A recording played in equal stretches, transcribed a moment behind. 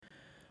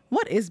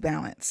What is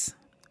balance?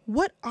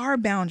 What are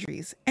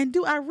boundaries? And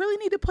do I really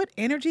need to put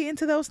energy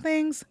into those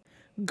things?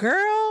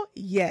 Girl,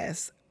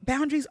 yes.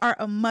 Boundaries are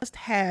a must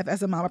have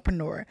as a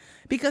mompreneur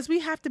because we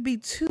have to be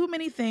too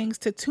many things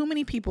to too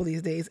many people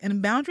these days,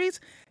 and boundaries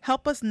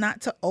help us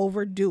not to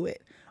overdo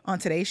it. On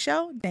today's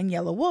show,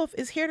 Daniela Wolf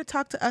is here to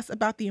talk to us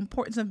about the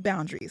importance of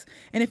boundaries.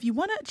 And if you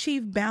want to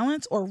achieve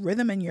balance or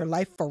rhythm in your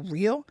life for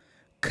real,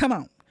 come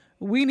on,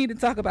 we need to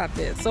talk about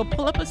this. So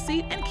pull up a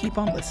seat and keep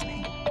on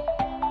listening.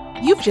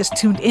 You've just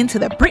tuned into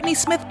the Brittany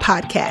Smith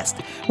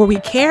Podcast, where we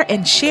care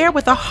and share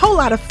with a whole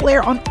lot of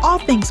flair on all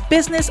things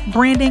business,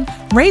 branding,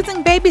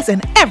 raising babies,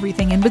 and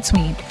everything in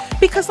between.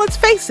 Because let's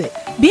face it,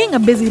 being a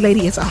busy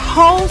lady is a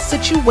whole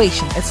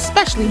situation,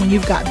 especially when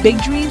you've got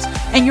big dreams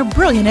and you're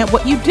brilliant at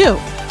what you do.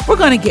 We're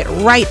going to get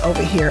right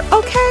over here,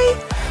 okay?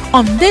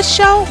 On this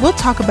show, we'll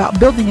talk about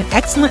building an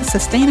excellent,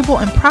 sustainable,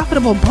 and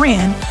profitable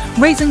brand,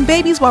 raising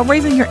babies while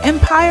raising your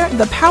empire,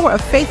 the power of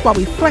faith while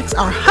we flex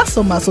our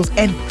hustle muscles,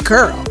 and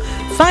girl,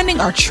 finding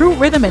our true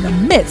rhythm in the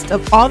midst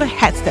of all the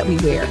hats that we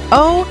wear.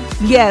 Oh,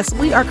 yes,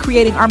 we are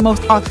creating our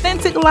most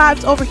authentic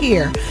lives over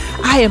here.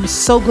 I am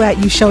so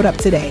glad you showed up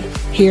today.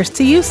 Here's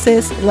to you,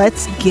 sis.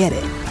 Let's get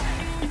it.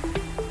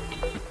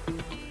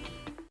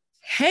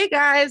 Hey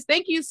guys,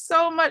 thank you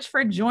so much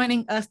for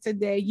joining us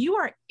today. You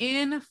are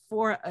in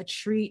for a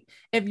treat.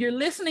 If you're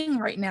listening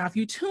right now, if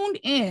you tuned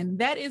in,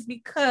 that is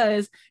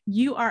because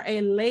you are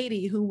a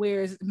lady who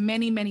wears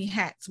many, many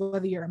hats,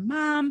 whether you're a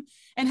mom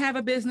and have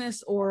a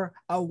business, or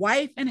a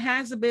wife and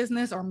has a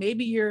business, or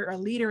maybe you're a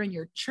leader in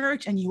your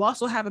church and you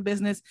also have a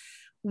business.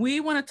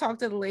 We want to talk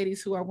to the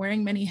ladies who are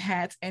wearing many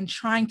hats and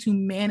trying to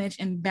manage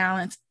and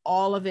balance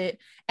all of it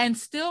and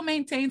still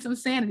maintain some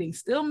sanity,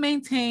 still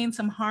maintain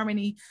some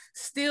harmony,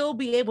 still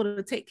be able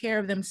to take care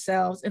of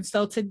themselves. And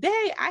so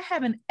today I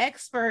have an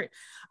expert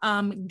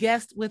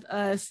guest with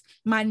us,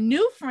 my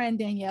new friend,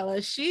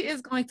 Daniela. She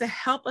is going to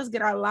help us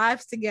get our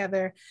lives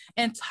together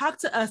and talk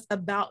to us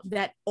about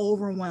that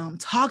overwhelm,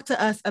 talk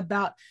to us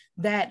about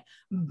that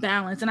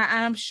balance. And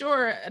I'm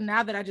sure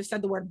now that I just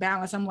said the word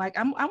balance, I'm like,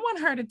 I want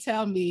her to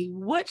tell me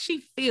what she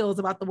feels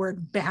about the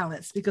word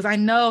balance, because I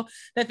know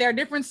that there are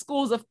different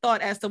schools of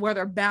thought as to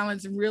whether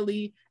balance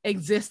really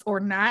exists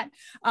or not.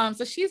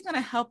 So she's going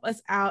to help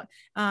us out.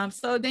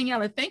 So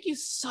Daniela, thank you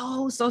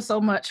so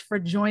much for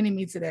joining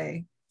me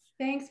today.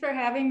 Thanks for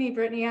having me,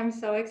 Brittany. I'm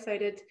so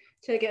excited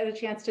to get a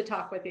chance to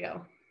talk with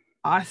you.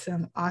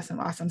 Awesome.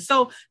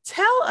 So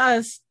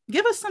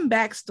give us some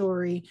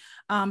backstory.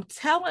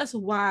 Tell us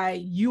why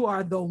you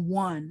are the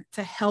one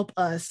to help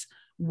us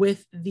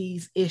with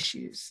these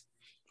issues.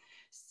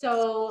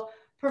 So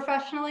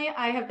professionally,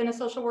 I have been a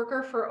social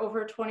worker for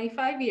over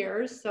 25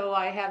 years. So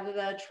I have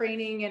the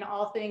training in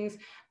all things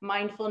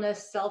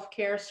mindfulness,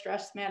 self-care,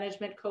 stress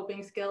management,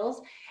 coping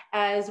skills,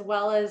 as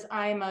well as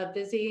I'm a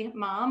busy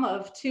mom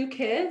of 2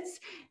 kids.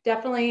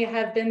 Definitely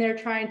have been there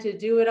trying to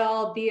do it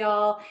all, be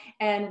all,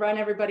 and run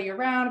everybody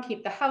around,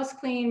 keep the house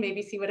clean,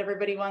 maybe see what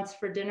everybody wants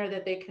for dinner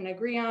that they can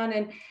agree on,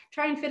 and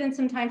try and fit in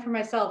some time for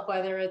myself,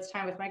 whether it's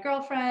time with my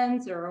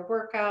girlfriends or a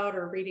workout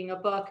or reading a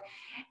book.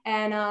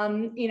 And,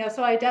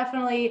 so I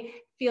definitely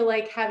feel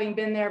like, having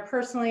been there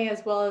personally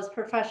as well as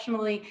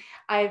professionally,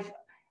 I've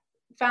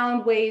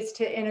found ways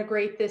to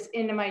integrate this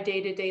into my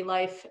day-to-day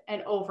life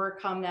and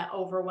overcome that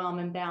overwhelm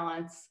and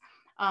balance,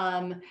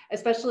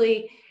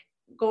 especially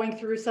going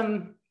through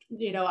some,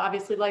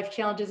 obviously life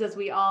challenges, as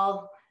we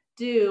all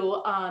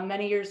do.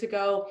 Many years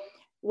ago,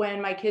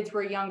 when my kids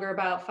were younger,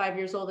 about 5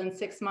 years old and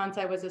 6 months,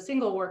 I was a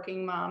single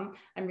working mom.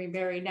 I'm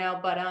remarried now,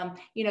 but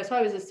so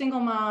I was a single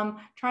mom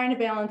trying to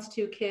balance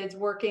 2 kids,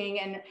 working,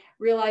 and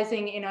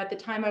realizing, at the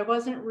time I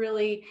wasn't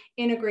really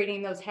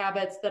integrating those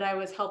habits that I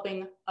was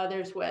helping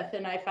others with.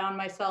 And I found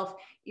myself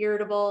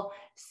irritable,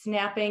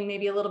 snapping,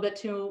 maybe a little bit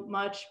too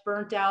much,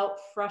 burnt out,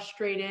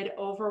 frustrated,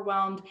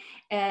 overwhelmed.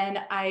 And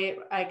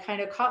I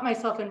kind of caught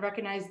myself and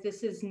recognized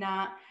this is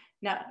not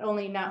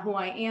only not who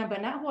I am,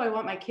 but not who I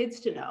want my kids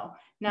to know,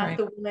 not Right.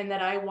 the woman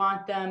that I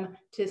want them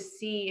to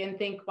see and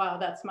think, wow,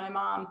 that's my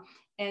mom.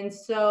 And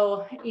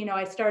so,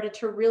 I started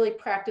to really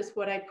practice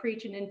what I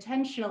preach and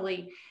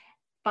intentionally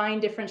find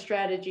different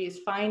strategies,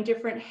 find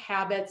different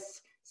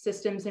habits,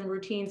 systems, and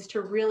routines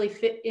to really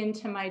fit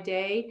into my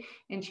day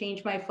and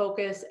change my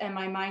focus and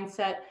my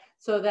mindset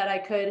so that I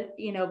could,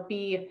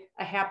 be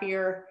a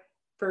happier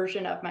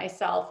version of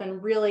myself.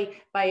 And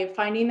really, by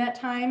finding that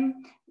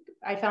time,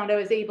 I found I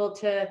was able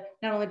to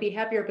not only be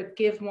happier, but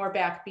give more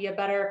back, be a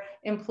better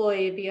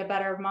employee, be a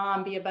better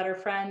mom, be a better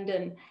friend.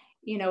 And,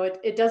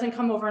 it doesn't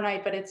come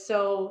overnight, but it's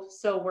so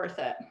worth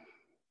it.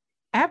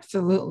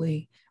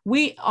 Absolutely.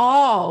 We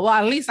all, well,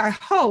 at least I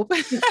hope,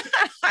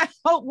 I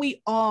hope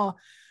we all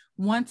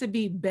want to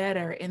be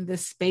better in the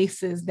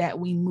spaces that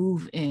we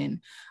move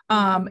in.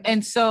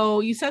 And so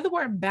you said the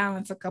word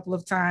balance a couple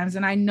of times,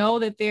 and I know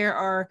that there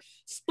are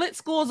split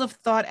schools of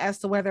thought as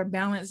to whether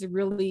balance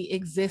really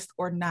exists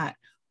or not.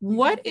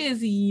 What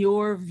is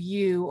your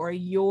view or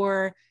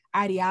your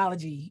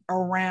ideology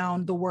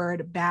around the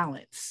word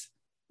balance?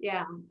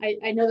 Yeah,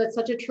 I know that's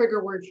such a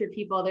trigger word for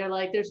people. They're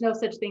like, there's no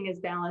such thing as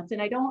balance.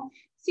 And I don't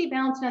see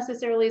balance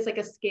necessarily as like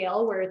a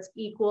scale where it's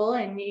equal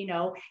and, you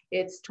know,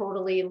 it's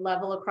totally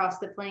level across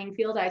the playing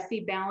field. I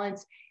see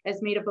balance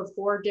as made up of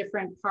 4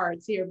 different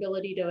parts: your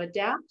ability to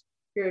adapt,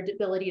 your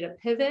ability to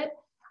pivot,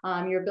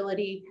 your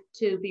ability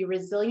to be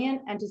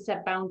resilient, and to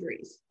set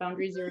boundaries.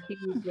 Boundaries are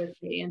huge with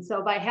me. And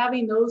so by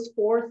having those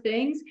 4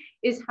 things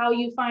is how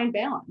you find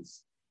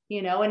balance,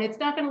 you know, and it's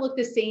not going to look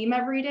the same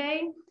every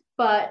day,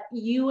 but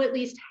you at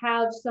least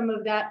have some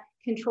of that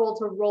control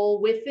to roll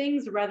with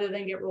things rather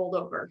than get rolled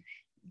over.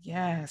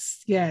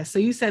 Yes. Yes. So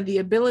you said the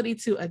ability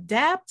to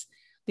adapt,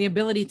 the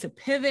ability to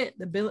pivot,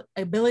 the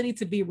ability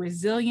to be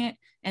resilient,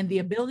 and the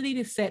ability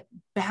to set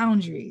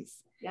boundaries.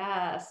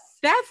 Yes.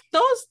 That's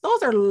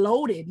those are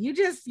loaded. You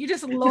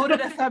just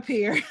loaded us up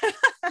here.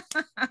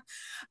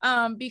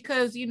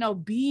 Because, you know,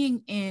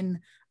 being in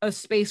a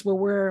space where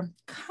we're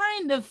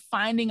kind of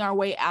finding our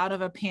way out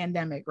of a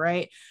pandemic,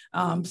 right?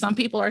 Some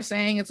people are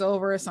saying it's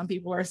over. Some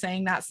people are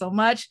saying not so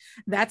much.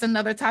 That's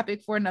another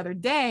topic for another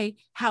day.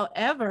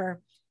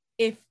 However,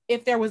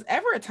 if there was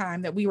ever a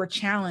time that we were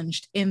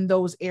challenged in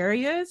those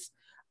areas,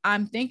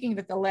 I'm thinking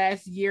that the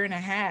last year and a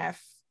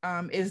half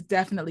is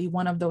definitely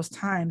one of those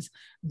times.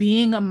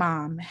 Being a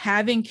mom,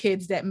 having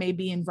kids that may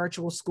be in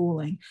virtual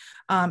schooling,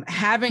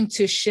 having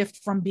to shift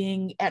from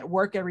being at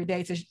work every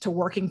day to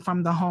working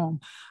from the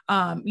home,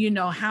 you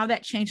know, how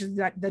that changes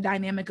the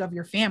dynamic of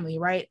your family,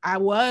 right? I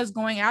was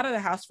going out of the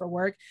house for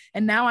work,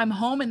 and now I'm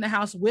home in the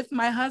house with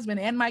my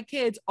husband and my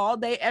kids all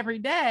day, every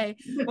day.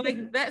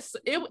 Like that's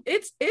it.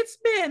 It's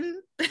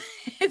been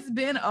it's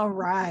been a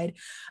ride.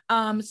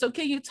 So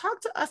can you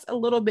talk to us a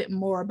little bit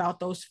more about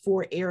those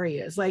 4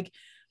 areas? Like,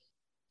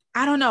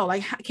 I don't know,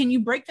 like, can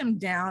you break them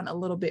down a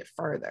little bit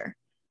further?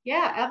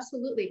 Yeah,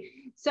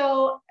 absolutely.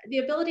 So the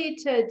ability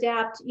to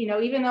adapt, you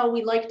know, even though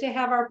we like to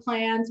have our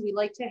plans, we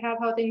like to have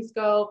how things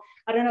go.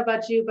 I don't know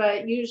about you,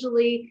 but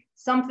usually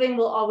something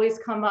will always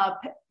come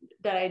up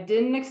that I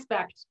didn't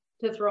expect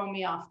to throw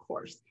me off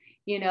course,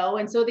 you know?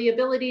 And so the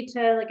ability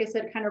to, like I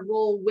said, kind of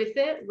roll with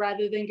it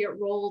rather than get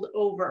rolled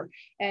over,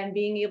 and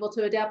being able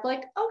to adapt,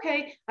 like,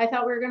 okay, I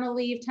thought we were going to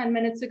leave 10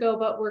 minutes ago,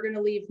 but we're going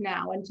to leave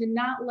now. And to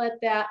not let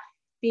that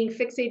being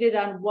fixated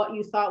on what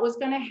you thought was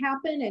going to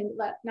happen and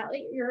not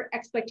let your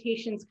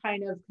expectations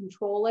kind of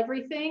control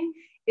everything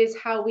is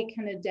how we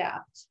can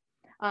adapt.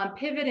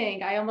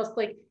 Pivoting, I almost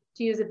like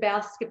to use a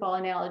basketball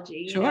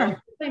analogy. Sure. You know,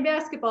 playing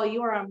basketball,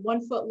 you are on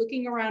one foot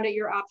looking around at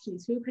your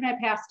options. Who can I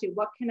pass to?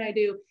 What can I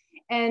do?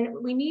 And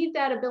we need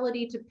that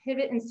ability to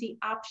pivot and see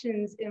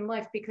options in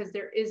life, because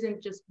there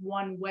isn't just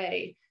one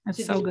way.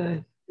 That's so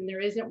good. And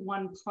there isn't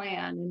one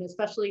plan. And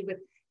especially with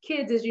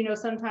kids, as you know,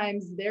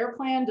 sometimes their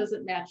plan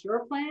doesn't match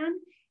your plan.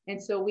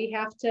 And so we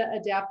have to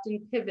adapt and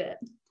pivot.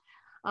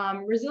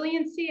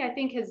 Resiliency, I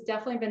think, has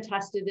definitely been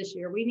tested this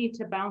year. We need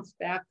to bounce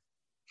back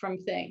from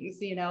things.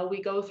 You know,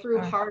 we go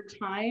through hard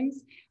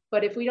times,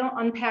 but if we don't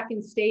unpack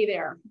and stay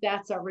there,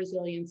 that's our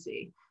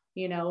resiliency.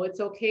 You know,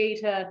 it's okay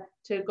to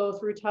go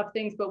through tough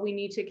things, but we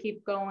need to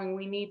keep going.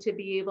 We need to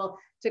be able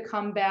to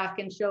come back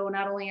and show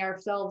not only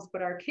ourselves,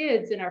 but our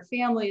kids and our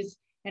families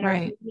and our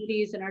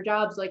communities and our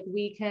jobs, like,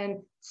 we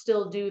can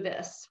still do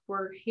this.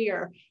 We're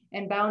here.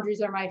 And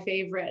boundaries are my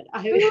favorite.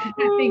 I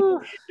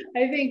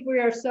think we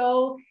are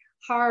so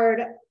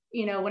hard,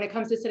 you know, when it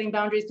comes to setting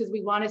boundaries, because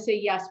we want to say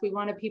yes, we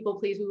want to people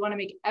please, we want to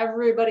make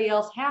everybody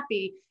else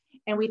happy.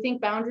 And we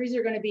think boundaries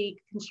are going to be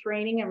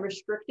constraining and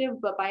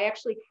restrictive, but by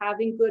actually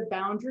having good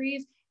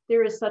boundaries,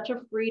 there is such a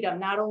freedom,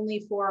 not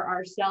only for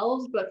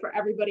ourselves, but for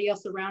everybody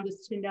else around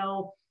us to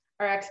know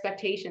our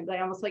expectations. I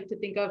almost like to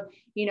think of,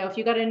 you know, if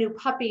you got a new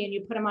puppy and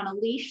you put them on a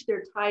leash,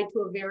 they're tied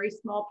to a very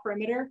small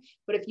perimeter.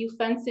 But if you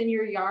fence in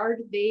your yard,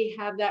 they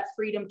have that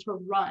freedom to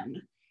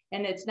run.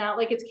 And it's not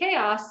like it's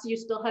chaos. You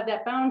still have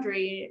that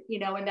boundary, you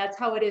know, and that's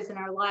how it is in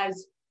our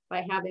lives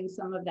by having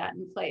some of that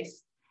in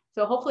place.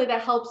 So hopefully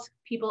that helps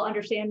people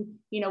understand,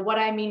 you know, what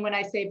I mean when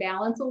I say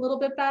balance a little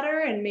bit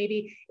better, and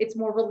maybe it's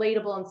more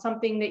relatable and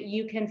something that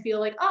you can feel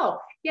like, oh,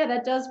 yeah,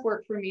 that does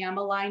work for me. I'm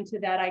aligned to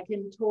that. I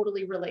can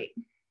totally relate.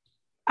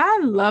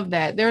 I love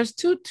that. There's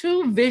two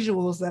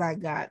visuals that I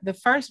got. The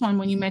first one,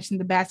 when you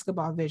mentioned the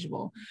basketball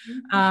visual,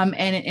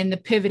 and the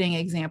pivoting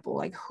example,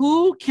 like,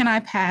 who can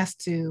I pass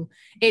to?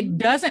 It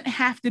doesn't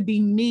have to be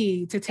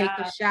me to take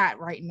the shot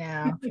right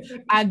now.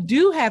 I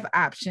do have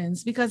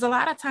options, because a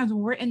lot of times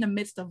when we're in the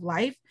midst of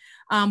life,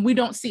 we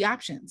don't see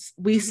options.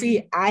 We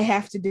see, I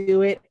have to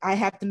do it. I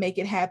have to make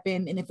it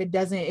happen. And if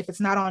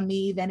it's not on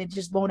me, then it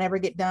just won't ever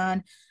get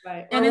done.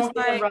 Right. And it's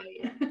like,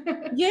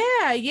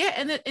 yeah.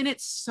 And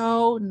it's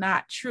so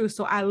not true.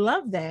 So I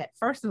love that,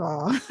 first of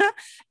all.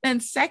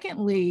 And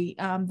secondly,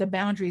 the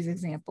boundaries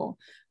example.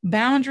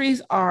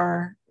 Boundaries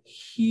are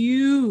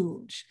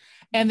huge,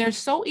 and they're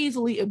so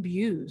easily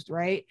abused,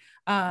 right?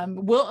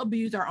 We'll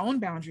abuse our own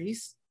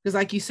boundaries, because,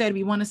 like you said,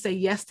 we want to say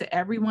yes to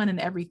everyone and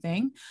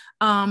everything.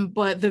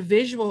 But the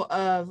visual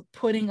of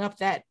putting up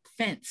that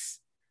fence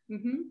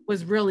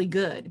was really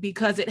good,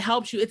 because it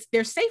helps you. It's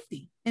their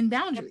safety and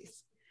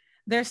boundaries.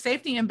 There's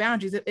safety and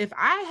boundaries. If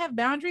I have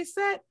boundaries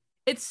set,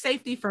 it's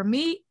safety for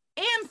me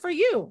and for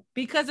you,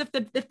 because if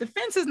the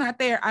fence is not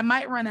there, I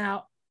might run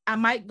out I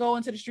might go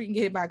into the street and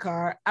get hit by a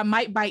car. I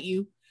might bite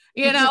you.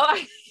 You know,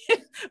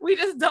 we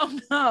just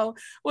don't know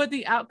what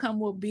the outcome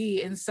will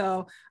be. And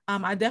so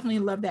I definitely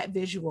love that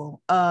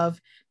visual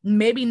of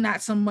maybe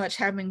not so much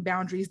having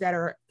boundaries that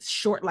are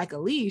short like a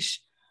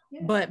leash,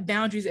 but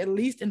boundaries at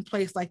least in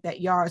place like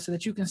that yard so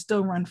that you can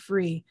still run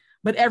free.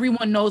 But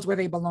everyone knows where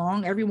they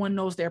belong. Everyone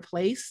knows their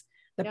place.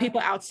 The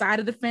people outside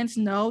of the fence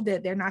know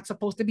that they're not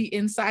supposed to be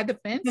inside the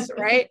fence,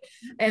 right?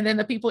 And then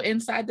the people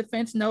inside the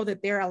fence know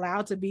that they're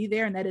allowed to be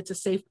there and that it's a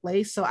safe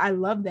place. So I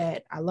love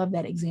that. I love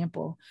that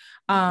example.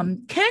 Can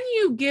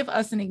you give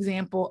us an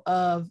example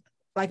of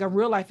like a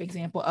real life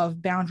example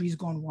of boundaries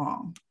going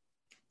wrong?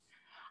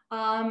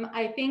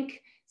 I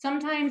think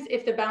sometimes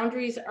if the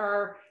boundaries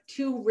are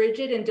too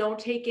rigid and don't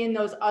take in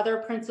those other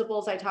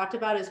principles I talked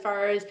about as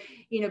far as,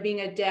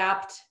 being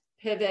adapt,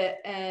 pivot,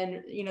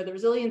 and the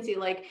resiliency,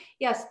 like,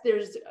 yes,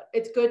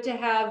 it's good to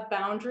have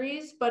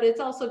boundaries, but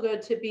it's also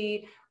good to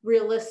be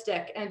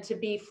realistic and to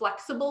be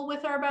flexible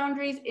with our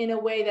boundaries in a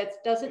way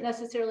that doesn't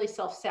necessarily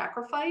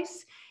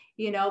self-sacrifice,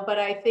 but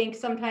I think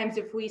sometimes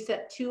if we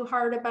set too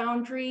hard a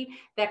boundary,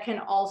 that can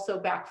also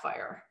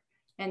backfire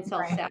and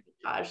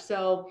self-sabotage.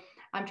 So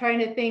I'm trying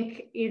to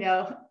think,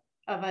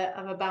 of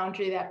a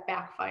boundary that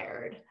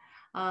backfired.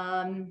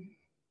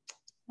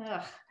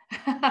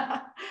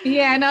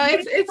 Yeah, no,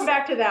 it's come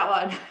back to that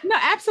one. No,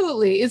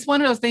 absolutely. It's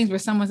one of those things where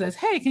someone says,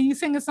 "Hey, can you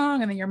sing a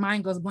song?" And then your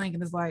mind goes blank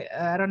and it's like,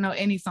 I don't know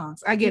any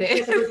songs. I get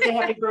it.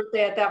 Happy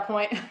birthday at that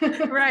point.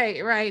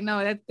 Right.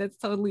 No, that's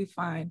totally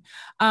fine.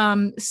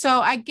 So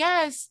I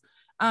guess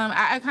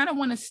I kind of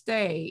want to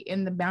stay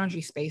in the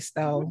boundary space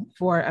though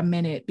for a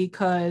minute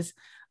because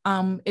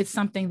it's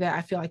something that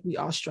I feel like we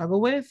all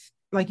struggle with.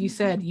 Like you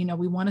said,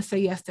 we want to say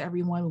yes to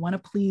everyone. We want to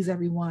please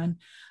everyone.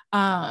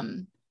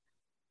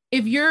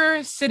 If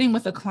you're sitting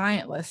with a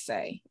client, let's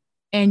say,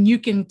 and you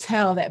can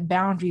tell that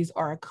boundaries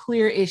are a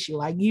clear issue,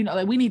 like,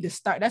 like we need to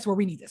start, that's where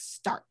we need to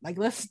start. Like,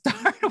 let's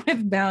start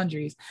with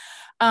boundaries.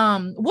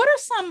 What are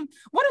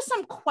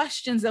some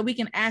questions that we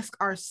can ask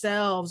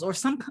ourselves or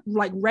some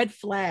like red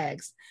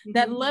flags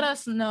that let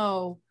us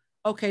know,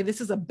 okay, this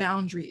is a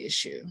boundary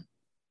issue?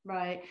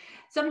 Right.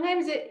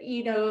 Sometimes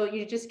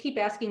you just keep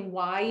asking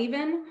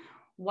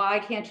why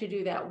can't you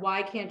do that?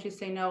 Why can't you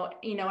say no?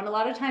 And a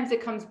lot of times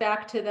it comes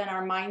back to then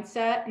our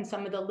mindset and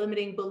some of the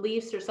limiting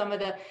beliefs or some of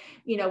the,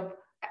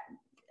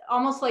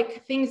 almost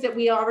like things that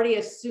we already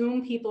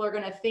assume people are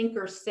going to think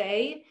or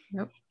say,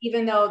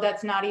 even though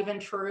that's not even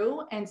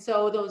true. And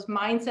so those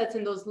mindsets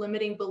and those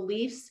limiting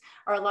beliefs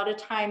are a lot of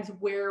times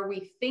where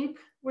we think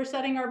we're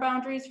setting our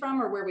boundaries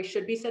from or where we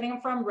should be setting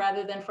them from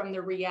rather than from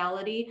the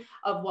reality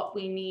of what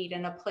we need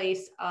in a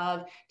place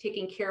of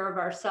taking care of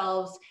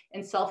ourselves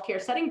and self-care.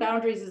 Setting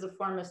boundaries is a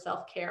form of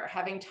self-care.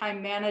 Having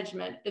time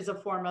management is a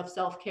form of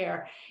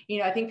self-care.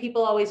 I think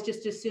people always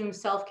just assume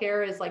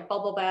self-care is like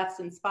bubble baths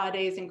and spa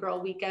days and girl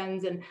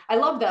weekends. And I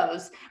love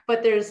those,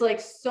 but there's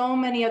like so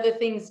many other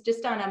things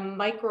just on a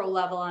micro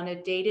level on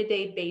a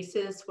day-to-day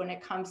basis when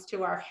it comes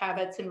to our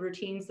habits and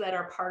routines that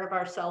are part of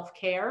our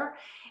self-care.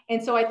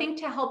 And so I think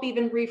to help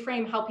even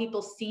reframe how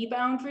people see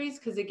boundaries,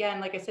 because again,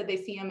 like I said, they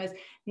see them as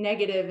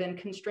negative and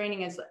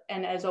constraining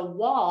as a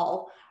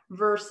wall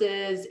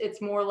versus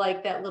it's more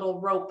like that little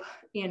rope,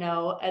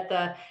 at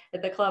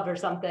the club or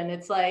something.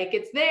 It's like,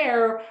 it's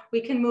there,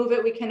 we can move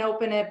it, we can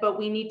open it, but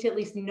we need to at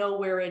least know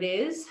where it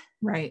is.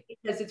 Right.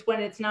 Because it's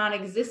when it's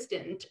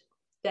non-existent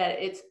that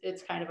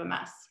it's kind of a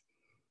mess.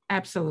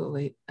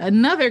 Absolutely.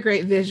 Another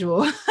great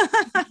visual.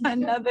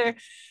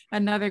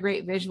 another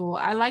great visual.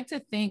 I like to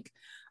think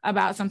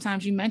about,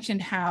 sometimes you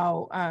mentioned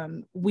how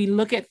we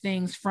look at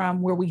things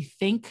from where we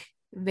think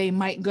they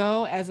might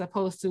go as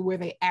opposed to where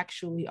they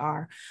actually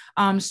are.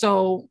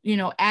 So,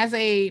 as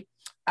I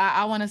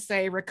want to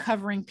say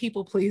recovering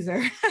people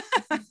pleaser,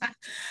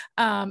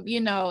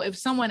 if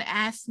someone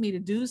asks me to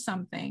do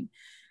something,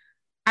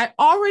 I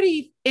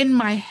already in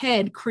my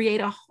head create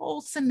a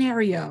whole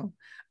scenario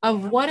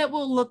of what it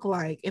will look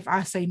like if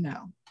I say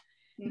no.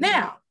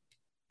 Now,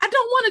 I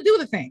don't want to do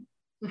the thing.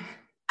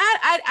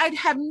 I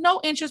have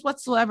no interest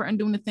whatsoever in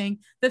doing the thing.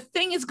 The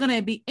thing is going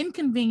to be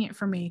inconvenient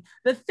for me.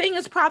 The thing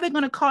is probably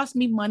going to cost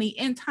me money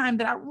and time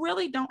that I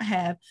really don't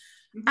have.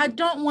 I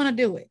don't want to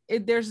do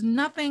it. There's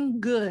nothing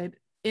good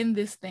in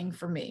this thing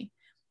for me.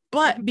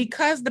 But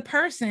because the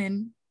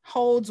person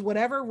holds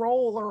whatever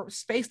role or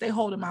space they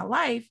hold in my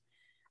life,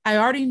 I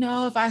already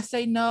know if I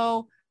say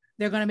no,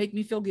 they're going to make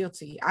me feel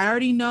guilty. I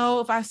already know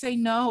if I say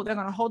no, they're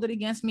going to hold it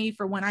against me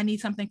for when I need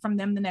something from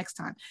them the next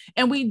time.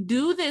 And we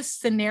do this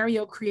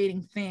scenario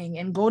creating thing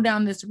and go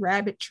down this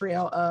rabbit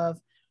trail of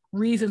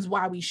reasons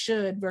why we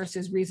should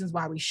versus reasons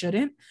why we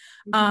shouldn't.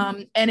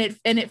 And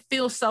it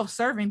feels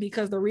self-serving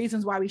because the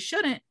reasons why we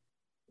shouldn't,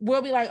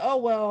 we'll be like, oh,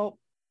 well,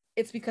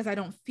 it's because I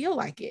don't feel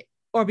like it,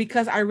 or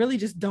because I really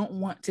just don't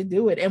want to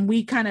do it. And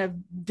we kind of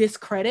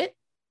discredit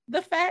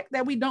the fact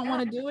that we don't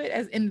want to do it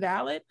as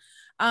invalid.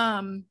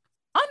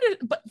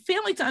 But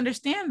failing to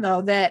understand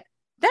though that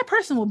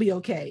person will be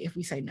okay if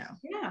we say no.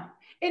 Yeah.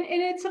 And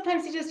it's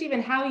sometimes just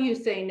even how you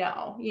say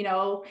no,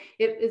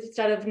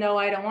 instead of no,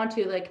 I don't want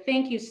to, like,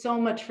 thank you so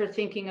much for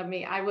thinking of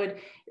me. I would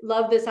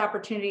love this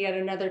opportunity at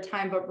another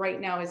time, but right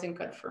now isn't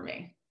good for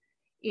me.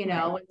 You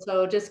know, Right. and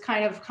so just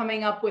kind of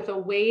coming up with a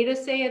way to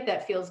say it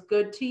that feels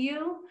good to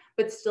you,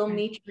 but still Right.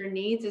 meet your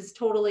needs is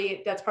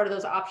totally, that's part of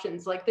those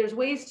options. Like there's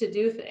ways to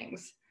do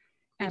things.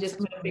 You just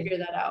got to Absolutely. figure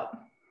that out.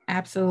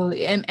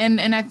 Absolutely.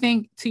 And I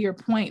think to your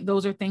point,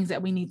 those are things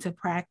that we need to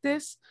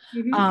practice.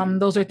 Mm-hmm.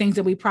 Those are things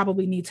that we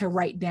probably need to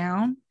write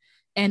down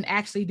and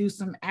actually do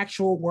some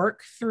actual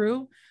work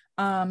through.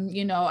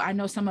 I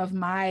know some of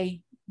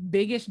my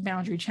biggest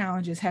boundary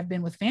challenges have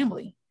been with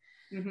family.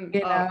 Mm-hmm.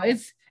 You Oh, know,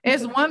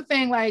 it's one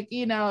thing, like,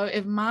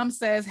 if mom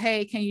says,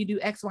 hey, can you do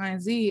X, Y,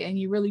 and Z, and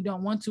you really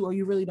don't want to, or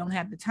you really don't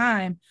have the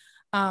time,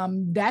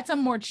 that's a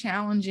more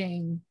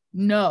challenging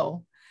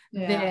no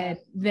yeah.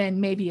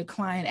 than maybe a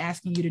client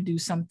asking you to do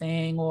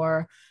something,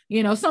 or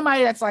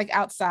somebody that's like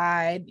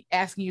outside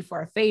asking you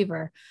for a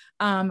favor.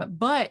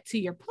 But to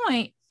your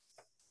point,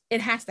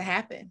 it has to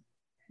happen.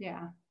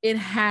 Yeah. It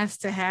has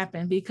to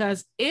happen,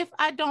 because if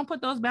I don't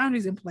put those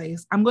boundaries in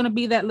place, I'm going to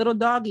be that little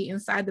doggy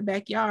inside the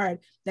backyard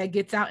that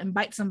gets out and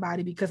bites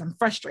somebody because I'm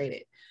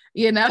frustrated,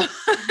 Or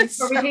we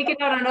So, take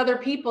it out on other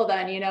people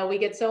then, we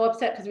get so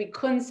upset because we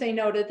couldn't say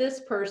no to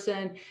this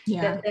person that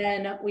yeah.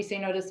 then we say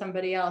no to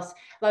somebody else.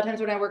 A lot of times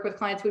when I work with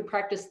clients, we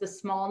practice the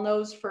small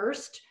no's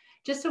first,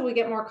 just so we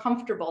get more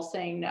comfortable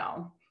saying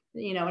no.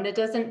 And it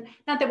doesn't,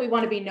 not that we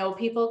want to be no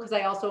people, because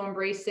I also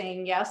embrace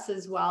saying yes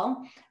as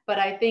well. But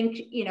I think,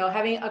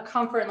 having a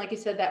comfort, and like you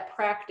said, that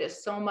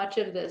practice, so much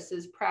of this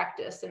is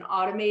practice and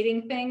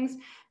automating things,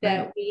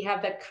 that Right. we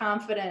have the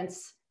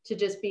confidence to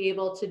just be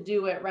able to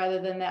do it,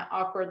 rather than that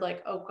awkward,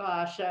 like, oh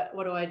gosh,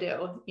 what do I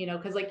do?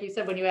 Because like you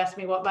said, when you asked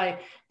me what my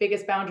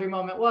biggest boundary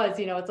moment was,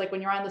 it's like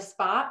when you're on the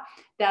spot,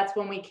 that's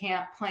when we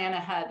can't plan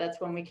ahead. That's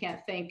when we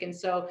can't think. And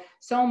so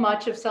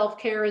much of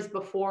self-care is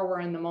before we're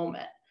in the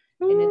moment.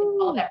 And it's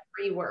all Ooh. that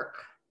pre-work.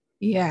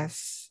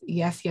 Yes,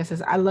 yes, yes,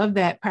 yes. I love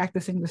that,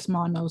 practicing the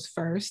small no's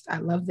first. I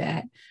love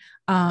that.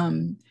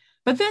 Um,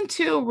 but then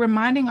too,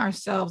 reminding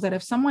ourselves that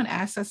if someone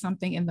asks us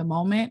something in the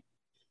moment,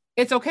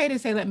 it's okay to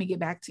say, let me get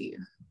back to you.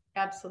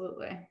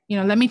 Absolutely.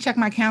 Let me check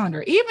my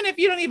calendar. Even if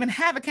you don't even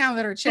have a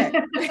calendar to check,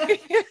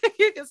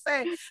 you can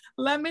say,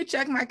 let me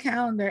check my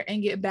calendar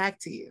and get back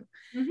to you.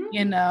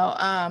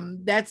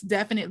 That's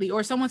definitely,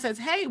 or someone says,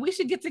 hey, we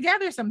should get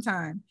together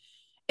sometime.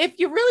 If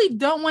you really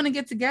don't want to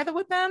get together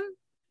with them,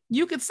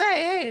 you could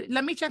say, hey,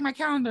 let me check my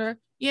calendar,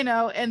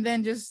 and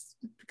then just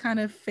kind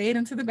of fade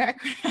into the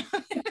background.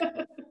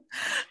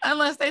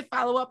 Unless they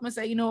follow up and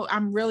say,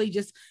 I'm really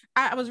just,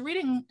 I was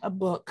reading a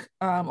book,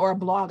 or a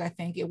blog, I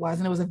think it was,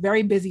 and it was a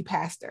very busy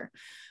pastor.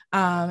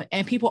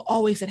 And people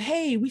always said,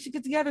 hey, we should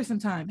get together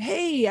sometime.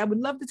 Hey, I would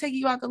love to take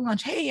you out to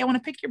lunch. Hey, I want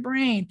to pick your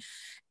brain.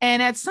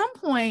 And at some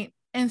point,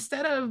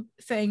 instead of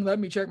saying, let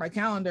me check my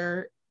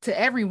calendar to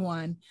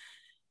everyone,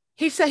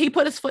 he said, he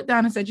put his foot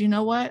down and said, you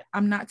know what?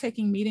 I'm not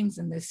taking meetings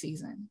in this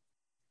season.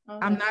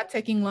 I'm not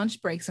taking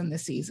lunch breaks in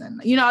this season.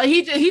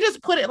 He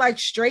just put it like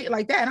straight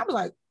like that. And I was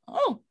like,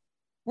 oh,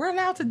 we're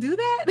allowed to do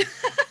that?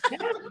 Yeah,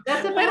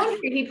 that's a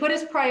boundary. He put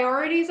his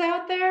priorities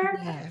out there,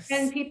 Yes.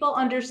 and people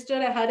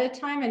understood ahead of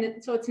time.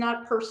 And so it's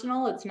not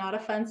personal. It's not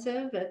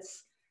offensive.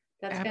 That's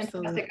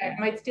Absolutely. fantastic. I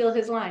might steal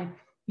his line.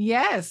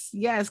 Yes.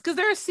 Yes. Because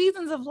there are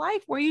seasons of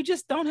life where you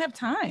just don't have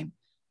time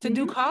to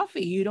do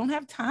coffee. You don't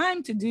have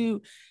time to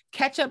do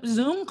catch up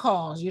Zoom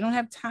calls. You don't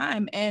have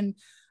time. And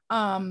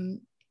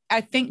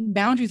I think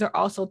boundaries are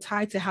also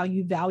tied to how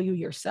you value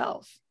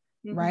yourself,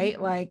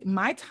 right? Like,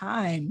 my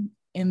time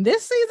in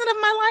this season of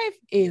my life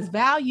is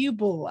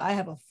valuable. I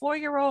have a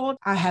 4-year-old.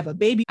 I have a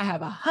baby. I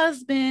have a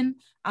husband.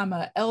 I'm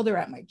an elder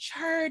at my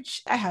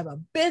church. I have a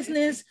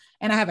business,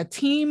 and I have a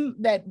team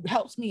that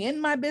helps me in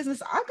my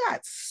business. I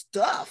got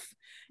stuff,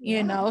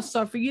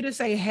 So for you to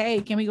say, hey,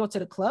 can we go to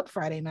the club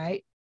Friday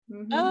night?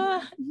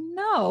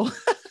 No.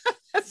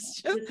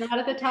 It's not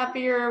at the top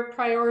of your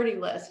priority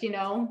list,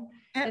 At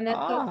and that's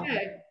all.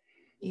 okay.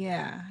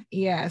 Yeah.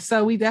 Yeah.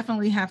 So we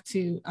definitely have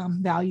to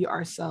value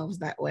ourselves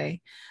that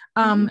way.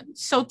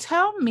 So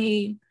tell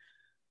me,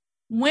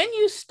 when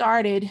you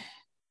started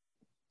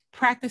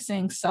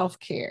practicing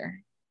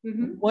self-care,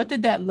 what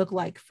did that look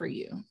like for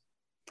you?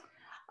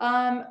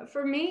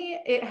 For me,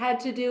 it had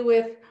to do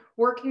with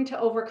working to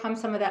overcome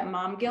some of that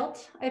mom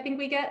guilt I think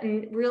we get,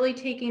 and really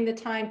taking the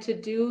time to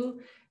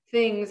do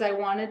things I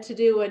wanted to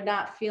do and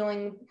not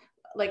feeling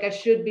like I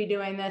should be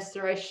doing this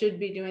or I should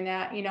be doing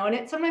that,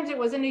 and sometimes it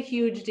wasn't a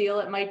huge deal.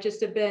 It might just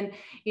have been,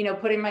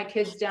 putting my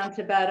kids down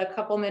to bed a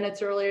couple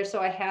minutes earlier,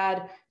 so I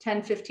had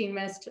 10, 15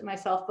 minutes to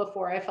myself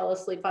before I fell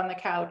asleep on the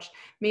couch.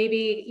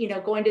 Maybe,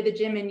 going to the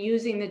gym and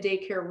using the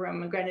daycare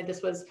room. And granted,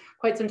 this was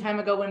quite some time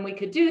ago when we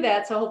could do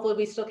that, so hopefully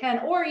we still can,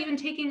 or even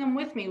taking them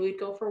with me. We'd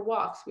go for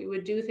walks, we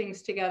would do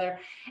things together.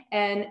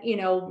 And,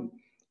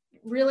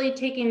 really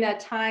taking that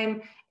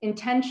time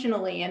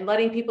intentionally and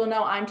letting people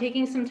know I'm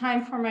taking some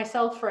time for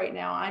myself right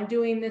now. I'm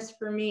doing this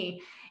for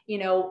me,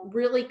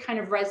 really kind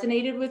of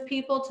resonated with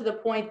people to the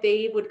point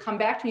they would come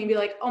back to me and be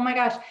like, oh my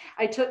gosh,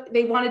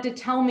 they wanted to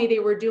tell me they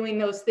were doing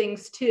those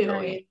things too.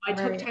 Right, I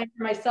took time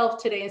for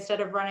myself today instead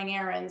of running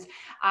errands.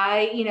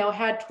 I,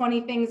 had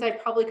 20 things I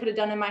probably could have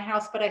done in my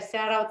house, but I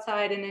sat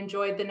outside and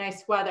enjoyed the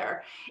nice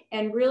weather.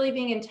 And really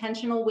being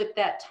intentional with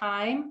that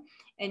time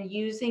and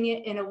using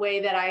it in a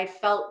way that I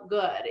felt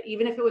good,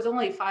 even if it was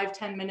only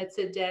 5-10 minutes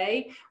a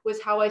day,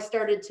 was how I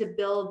started to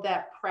build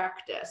that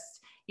practice.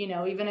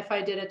 Even if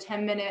I did a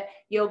 10-minute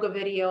yoga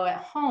video at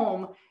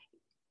home,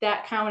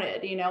 that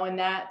counted, and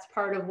that's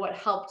part of what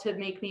helped to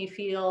make me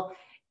feel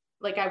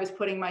like I was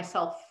putting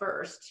myself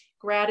first.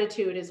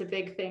 Gratitude is a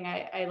big thing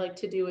I like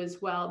to do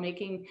as well,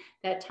 making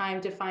that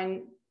time to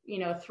find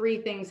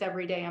 3 things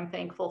every day I'm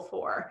thankful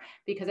for,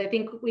 because I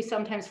think we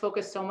sometimes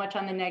focus so much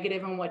on the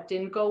negative and what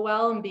didn't go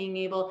well, and being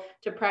able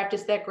to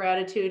practice that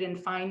gratitude and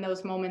find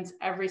those moments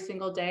every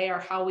single day are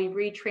how we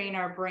retrain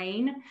our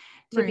brain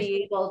to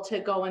be able to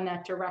go in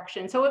that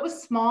direction. So it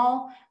was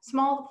small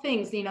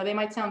things, they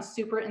might sound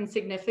super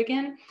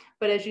insignificant,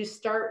 but as you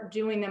start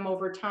doing them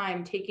over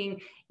time, taking,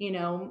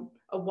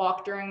 a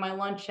walk during my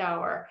lunch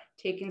hour,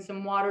 taking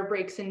some water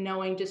breaks and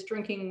knowing just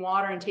drinking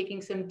water and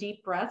taking some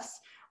deep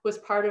breaths was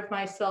part of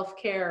my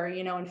self-care,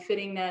 and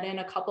fitting that in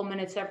a couple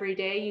minutes every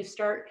day, you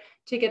start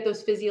to get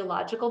those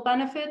physiological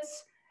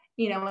benefits,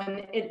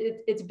 and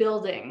it's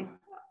building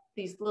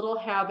these little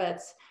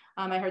habits.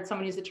 I heard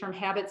someone use the term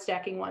habit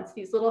stacking once.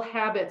 These little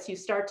habits you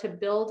start to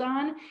build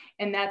on,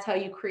 and that's how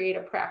you create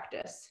a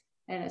practice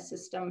and a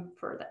system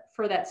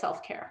for that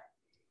self-care.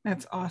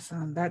 That's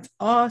awesome. That's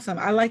awesome.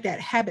 I like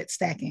that, habit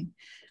stacking.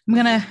 I'm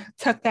going to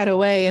tuck that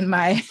away in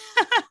my,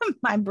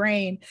 my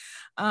brain.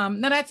 No,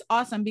 that's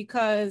awesome,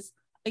 because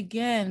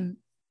again,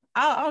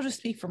 I'll just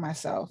speak for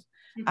myself.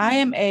 Mm-hmm. I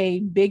am a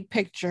big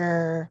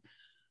picture,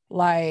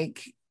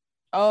 like,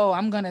 oh,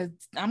 I'm going to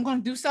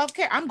do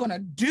self-care. I'm going to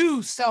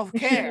do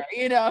self-care,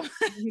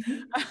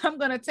 I'm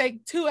going to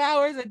take 2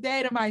 hours a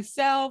day to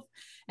myself.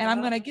 And I'm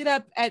going to get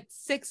up at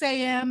 6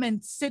 a.m.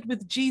 and sit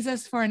with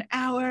Jesus for an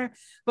hour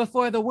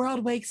before the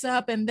world wakes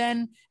up. And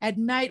then at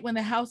night, when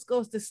the house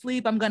goes to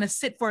sleep, I'm going to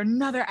sit for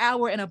another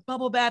hour in a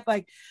bubble bath.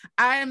 Like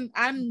I'm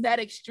that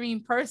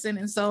extreme person.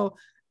 And so,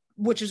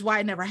 which is why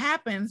it never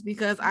happens,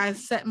 because I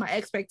set my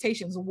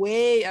expectations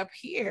way up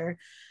here,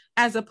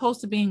 as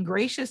opposed to being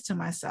gracious to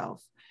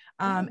myself.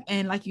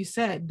 And like you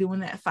said, doing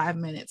that 5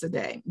 minutes a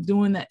day,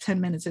 doing that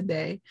 10 minutes a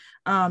day,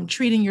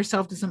 treating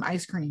yourself to some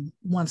ice cream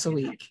once a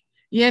week,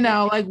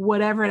 like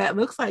whatever that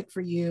looks like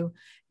for you.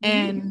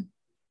 And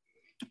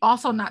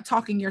also not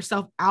talking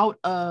yourself out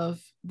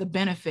of the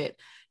benefit,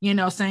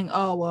 saying,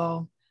 oh,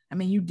 well, I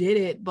mean, you did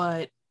it,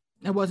 but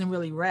it wasn't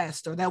really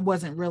rest, or that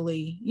wasn't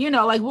really,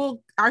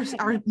 our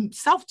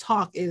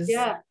self-talk is,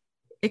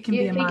 it can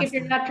be a monster. If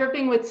you're not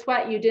dripping with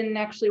sweat, you didn't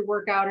actually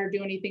work out or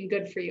do anything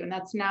good for you. And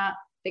that's not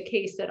the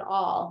case at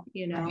all,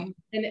 right.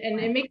 And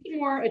it makes it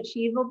more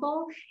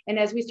achievable. And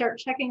as we start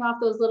checking off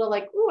those little,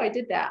 like, oh, I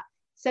did that,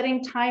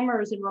 setting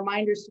timers and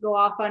reminders to go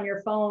off on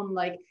your phone,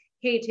 like,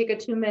 hey, take a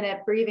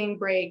 2-minute breathing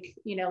break,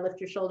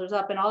 lift your shoulders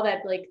up and all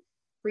that, like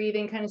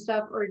breathing kind of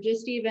stuff, or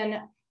just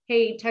even,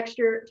 hey, text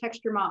your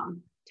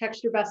mom,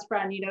 text your best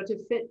friend,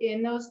 to fit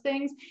in those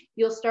things,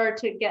 you'll start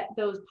to get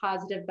those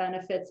positive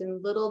benefits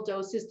in little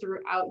doses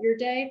throughout your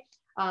day.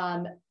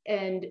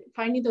 And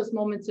finding those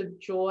moments of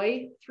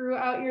joy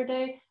throughout your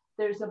day.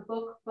 There's a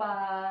book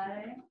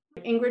by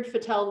Ingrid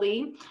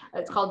Fattel-Lee.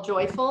 It's called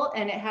Joyful,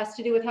 and it has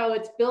to do with how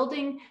it's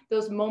building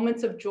those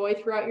moments of joy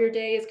throughout your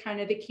day is kind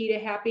of the key to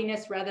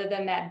happiness, rather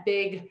than that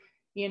big,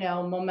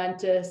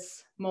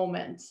 momentous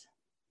moment.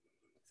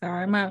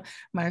 Sorry, my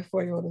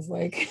 4-year-old is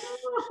like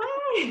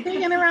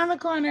hanging around the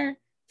corner.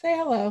 Say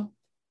hello.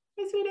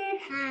 Hey, sweetie.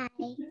 Hi.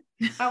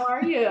 How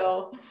are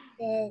you?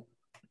 Good.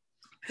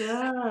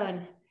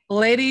 Good.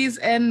 Ladies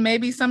and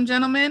maybe some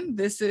gentlemen,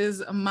 this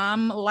is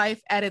mom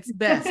life at its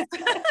best.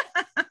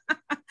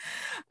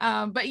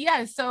 But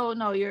yeah, so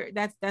no,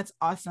 that's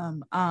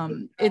awesome.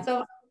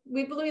 So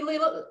we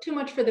look too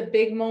much for the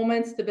big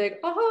moments, the big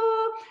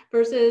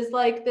versus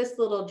like this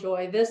little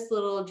joy,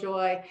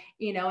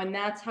 and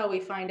that's how we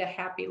find a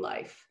happy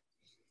life.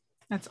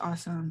 That's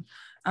awesome.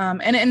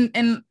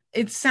 And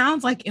it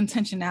sounds like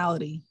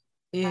intentionality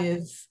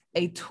is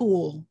a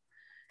tool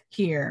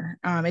here.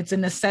 It's a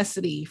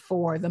necessity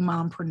for the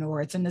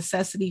mompreneur. It's a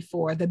necessity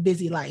for the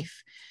busy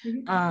life.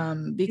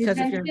 Because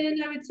I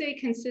would say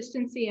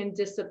consistency and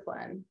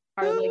discipline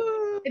are like,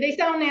 they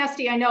sound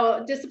nasty. I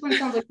know discipline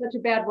sounds like such a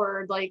bad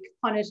word, like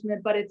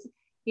punishment, but it's,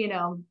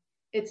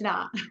 it's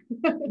not.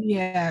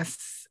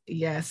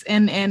 Yes.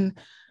 And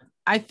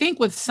I think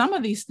with some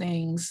of these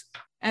things,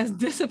 as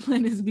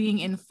discipline is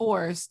being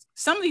enforced,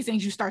 some of these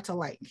things you start to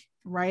like,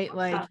 right?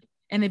 Like,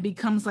 and it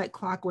becomes like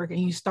clockwork, and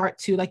you start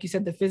to, like you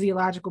said, the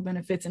physiological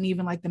benefits and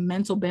even like the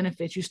mental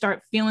benefits, you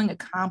start feeling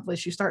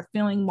accomplished, you start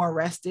feeling more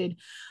rested.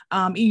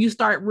 You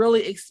start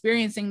really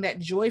experiencing that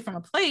joy from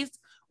a place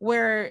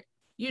where,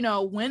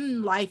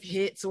 when life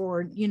hits,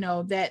 or,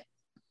 that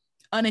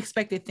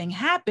unexpected thing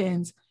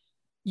happens,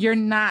 you're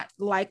not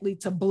likely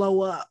to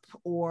blow up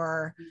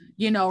or,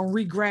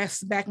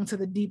 regress back into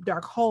the deep,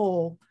 dark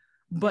hole,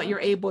 but you're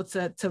able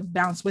to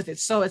bounce with it.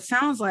 So it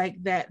sounds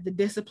like that the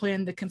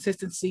discipline, the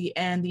consistency,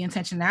 and the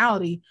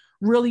intentionality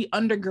really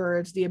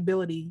undergirds the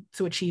ability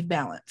to achieve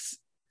balance.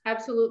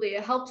 Absolutely.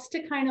 It helps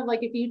to kind of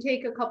like, if you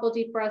take a couple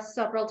deep breaths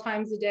several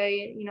times a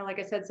day, like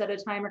I said, set a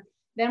timer.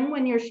 Then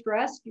when you're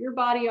stressed, your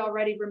body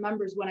already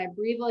remembers, when I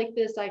breathe like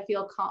this, I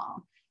feel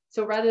calm.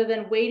 So rather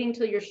than waiting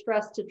till you're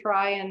stressed to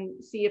try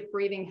and see if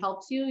breathing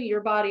helps you,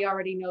 your body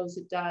already knows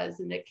it does,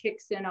 and it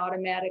kicks in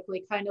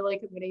automatically. Kind of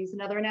like, I'm going to use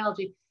another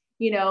analogy.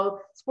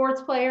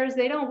 Sports players,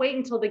 they don't wait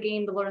until the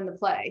game to learn the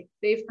play.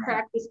 They've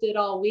practiced it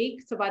all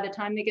week. So by the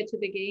time they get to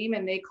the game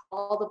and they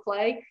call the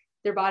play,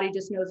 their body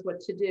just knows what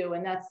to do.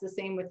 And that's the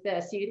same with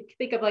this. You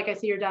think of, like, I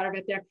see your daughter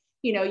right there,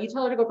 you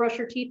tell her to go brush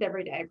her teeth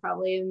every day,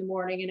 probably in the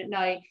morning and at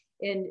night.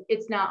 And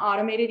it's not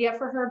automated yet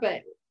for her,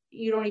 but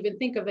you don't even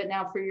think of it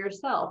now for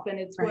yourself. And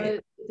it's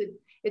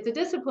it's a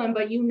discipline,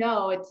 but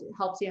it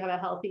helps you have a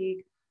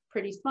healthy,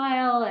 pretty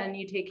smile, and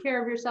you take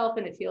care of yourself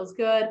and it feels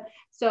good.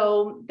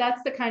 So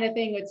that's the kind of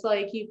thing. It's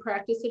like, you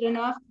practice it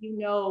enough,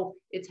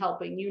 it's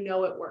helping,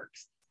 it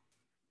works.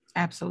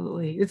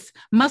 Absolutely. It's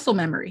muscle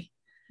memory.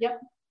 Yep.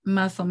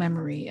 Muscle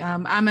memory.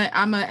 I'm an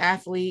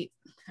athlete.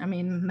 I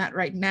mean, not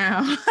right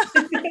now,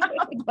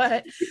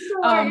 but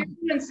you're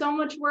doing so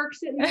much work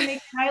sitting there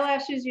making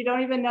eyelashes, you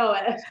don't even know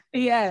it.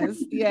 Yes.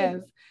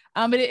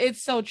 But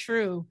it's so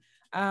true.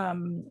 I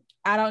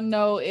don't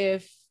know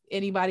if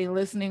anybody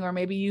listening, or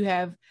maybe you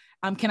have,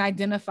 can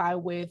identify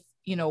with,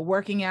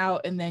 working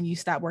out and then you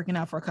stop working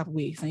out for a couple of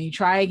weeks and you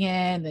try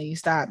again, then you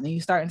stop, then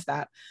you start and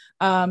stop.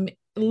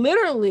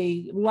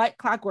 Literally like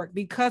clockwork,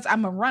 because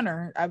I'm a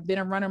runner. I've been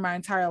a runner my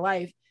entire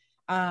life.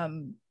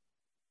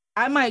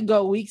 I might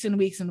go weeks and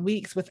weeks and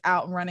weeks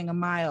without running a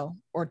mile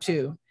or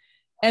two.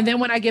 And then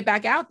when I get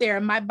back out there,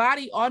 my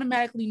body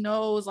automatically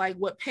knows like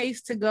what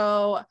pace to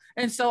go.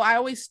 And so I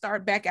always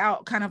start back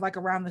out kind of like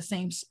around the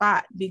same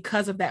spot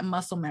because of that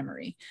muscle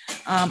memory.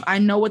 I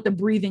know what the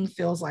breathing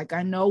feels like.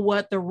 I know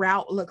what the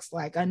route looks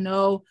like. I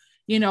know,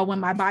 when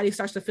my body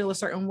starts to feel a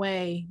certain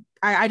way,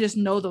 I just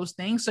know those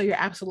things. So you're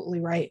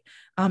absolutely right.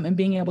 And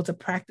being able to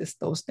practice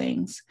those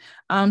things.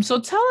 So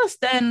tell us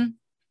then,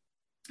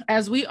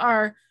 as we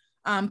are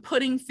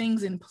putting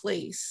things in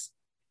place,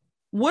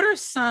 what are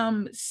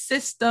some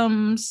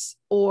systems,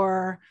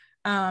 or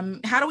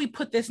how do we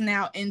put this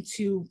now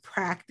into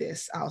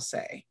practice, I'll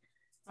say?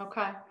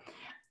 Okay.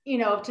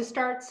 To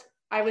start,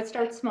 I would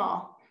start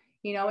small,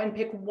 and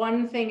pick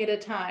one thing at a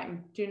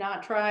time. Do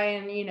not try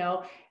and,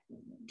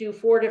 do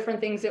 4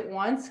 different things at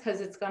once, because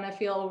it's going to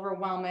feel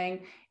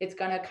overwhelming. It's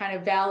going to kind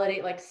of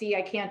validate, like, see,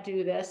 I can't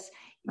do this.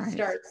 You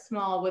start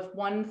small with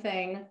one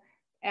thing,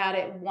 add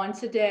it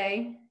once a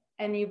day,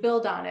 and you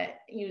build on it.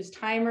 Use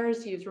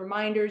timers, use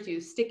reminders,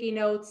 use sticky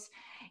notes,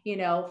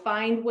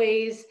 find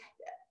ways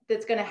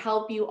that's going to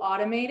help you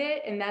automate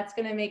it. And that's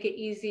going to make it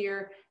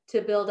easier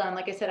to build on.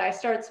 Like I said, I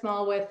start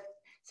small with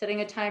setting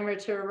a timer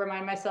to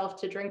remind myself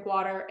to drink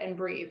water and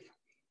breathe,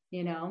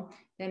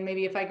 then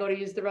maybe if I go to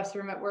use the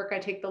restroom at work, I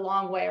take the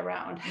long way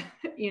around,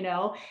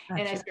 Gotcha.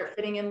 And I start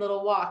fitting in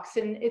little walks.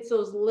 And it's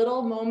those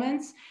little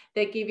moments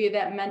that give you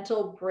that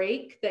mental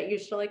break that you're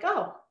still like,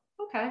 oh,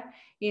 okay.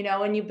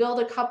 And you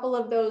build a couple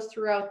of those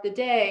throughout the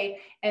day,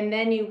 and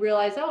then you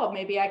realize, oh,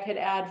 maybe I could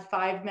add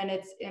 5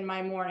 minutes in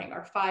my morning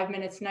or 5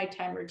 minutes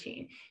nighttime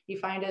routine. You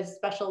find a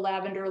special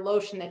lavender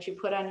lotion that you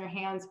put on your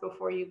hands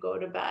before you go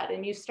to bed.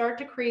 And you start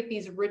to create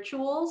these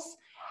rituals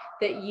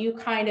that you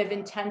kind of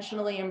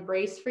intentionally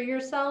embrace for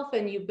yourself,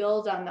 and you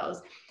build on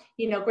those.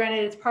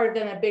 Granted, it's part of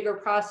then a bigger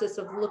process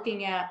of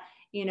looking at,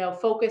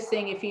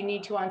 focusing if you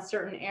need to on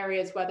certain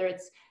areas, whether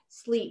it's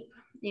sleep,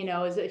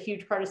 is a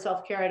huge part of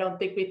self-care. I don't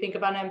think we think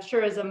about it. I'm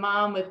sure as a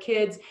mom with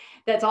kids,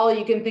 that's all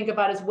you can think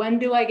about is, when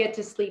do I get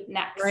to sleep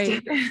next?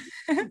 Right.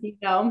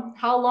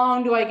 How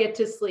long do I get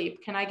to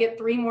sleep? Can I get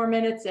 3 more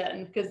minutes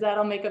in? Because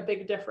that'll make a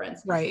big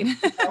difference. Right.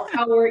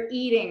 How we're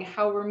eating,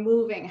 how we're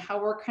moving,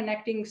 how we're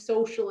connecting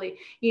socially.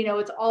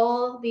 It's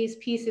all these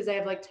pieces. I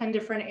have like 10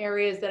 different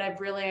areas that I've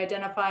really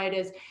identified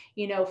as,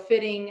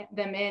 fitting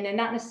them in, and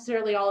not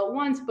necessarily all at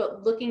once,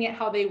 but looking at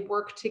how they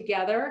work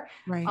together,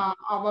 right.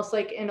 Almost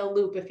like in a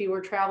loop. If you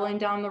were traveling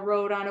down the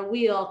road on a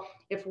wheel,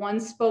 if one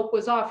spoke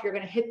was off, you're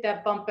going to hit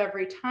that bump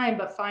every time.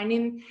 But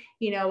finding,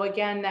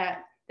 again,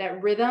 that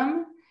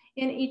rhythm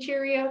in each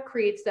area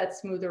creates that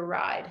smoother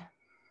ride.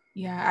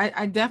 Yeah,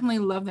 I definitely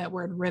love that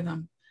word,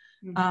 rhythm,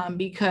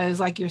 because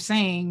like you're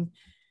saying,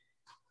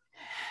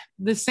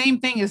 the same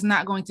thing is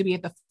not going to be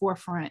at the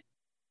forefront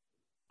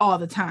all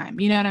the time.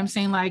 You know what I'm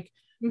saying? Like,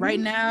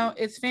 right now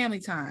it's family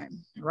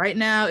time. Right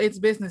now it's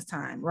business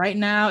time. Right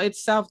now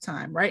it's self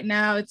time. Right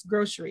now it's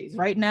groceries.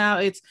 Right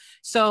now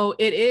so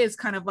it is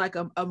kind of like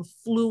a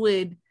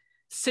fluid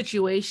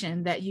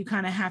situation that you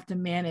kind of have to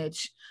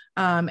manage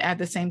at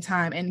the same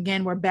time. And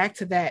again, we're back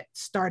to that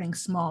starting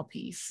small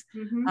piece.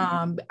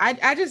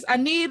 I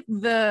need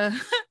the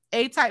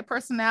A-type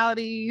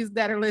personalities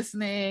that are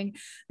listening,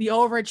 the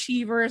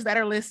overachievers that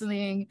are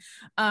listening,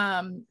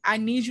 I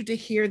need you to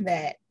hear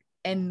that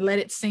and let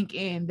it sink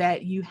in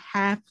that you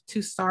have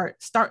to start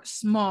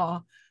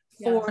small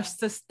for Yes.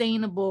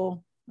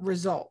 sustainable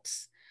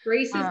results.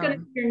 Grace is going to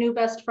be your new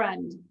best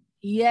friend.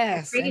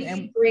 Yes.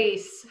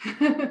 Grace.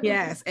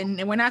 Yes.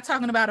 And we're not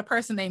talking about a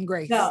person named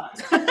Grace. No.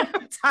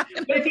 But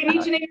if you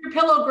need to name your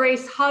pillow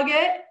Grace, hug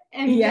it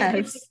and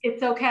yes,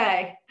 it's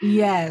okay.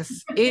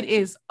 Yes, it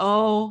is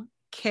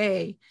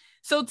okay.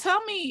 So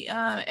tell me,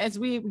 as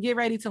we get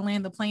ready to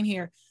land the plane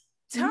here,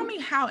 tell me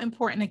how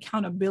important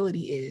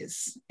accountability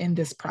is in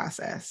this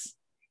process.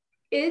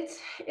 It's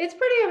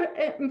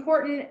pretty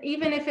important,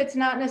 even if it's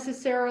not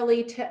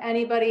necessarily to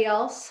anybody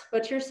else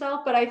but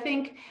yourself. But I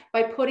think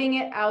by putting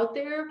it out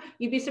there,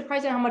 you'd be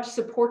surprised at how much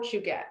support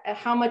you get, at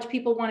how much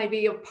people want to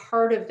be a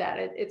part of that.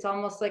 It's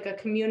almost like a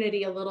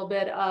community, a little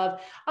bit of,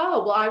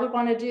 oh, well, I would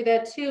want to do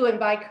that too. And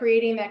by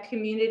creating that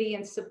community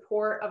and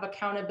support of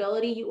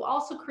accountability, you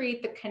also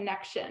create the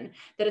connection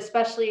that,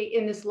 especially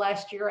in this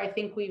last year, I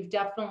think we've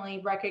definitely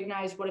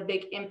recognized what a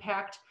big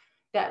impact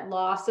that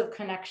loss of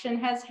connection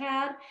has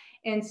had.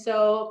 And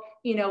so,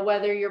 you know,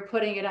 whether you're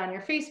putting it on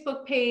your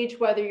Facebook page,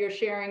 whether you're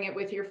sharing it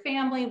with your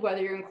family,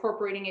 whether you're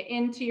incorporating it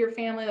into your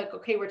family, like,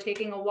 okay, we're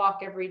taking a walk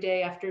every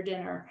day after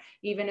dinner,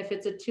 even if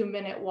it's a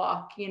 2-minute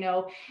walk, you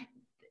know,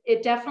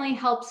 it definitely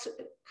helps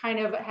kind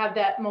of have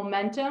that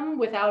momentum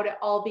without it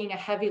all being a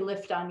heavy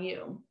lift on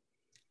you.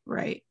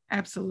 Right.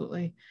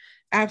 Absolutely.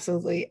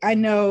 Absolutely. I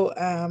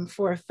know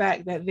for a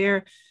fact that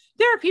there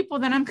are people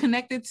that I'm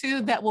connected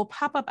to that will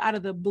pop up out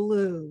of the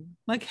blue.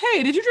 Like,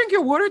 hey, did you drink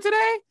your water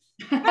today?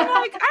 I'm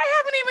like, I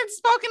haven't even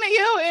spoken to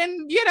you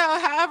in, you know,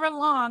 however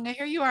long. And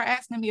here you are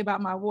asking me about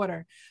my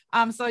water.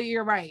 So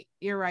you're right.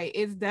 You're right.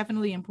 It's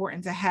definitely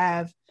important to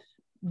have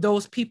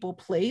those people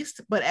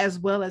placed, but as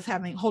well as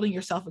holding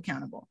yourself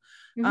accountable.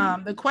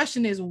 The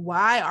question is,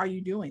 why are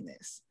you doing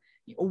this?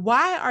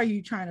 Why are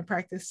you trying to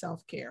practice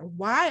self-care?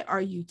 Why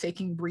are you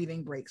taking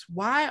breathing breaks?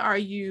 Why are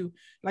you,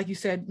 like you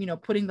said, you know,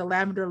 putting the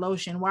lavender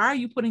lotion? Why are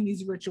you putting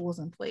these rituals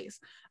in place?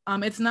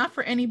 It's not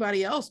for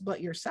anybody else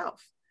but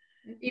yourself.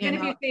 Even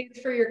if you say it's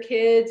for your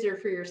kids or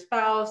for your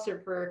spouse or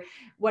for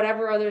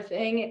whatever other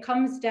thing, it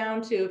comes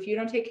down to, if you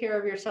don't take care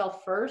of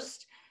yourself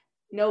first,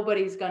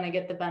 nobody's going to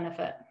get the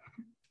benefit.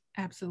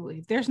 Absolutely.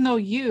 If there's no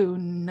you,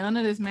 none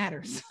of this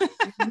matters.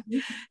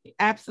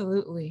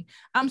 Absolutely.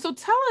 So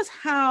tell us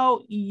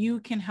how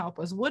you can help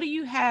us. What do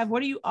you have?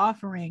 What are you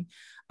offering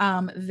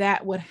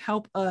that would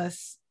help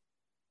us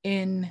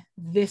in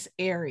this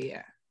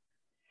area?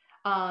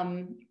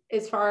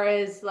 As far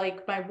as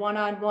like my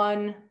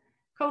one-on-one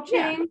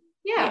coaching.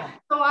 Yeah.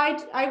 So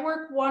I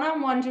work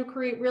one-on-one to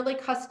create really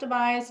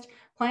customized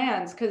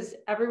plans, because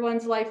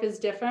everyone's life is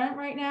different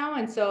right now.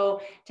 And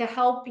so to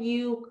help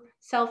you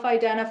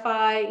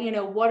self-identify, you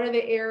know, what are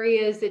the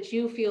areas that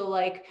you feel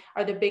like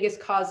are the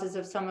biggest causes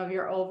of some of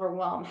your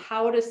overwhelm,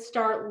 how to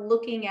start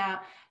looking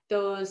at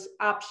those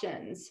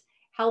options,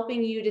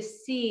 helping you to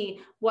see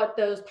what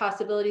those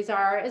possibilities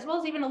are, as well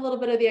as even a little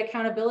bit of the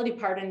accountability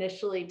part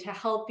initially to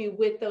help you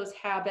with those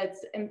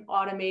habits and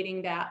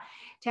automating that,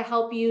 to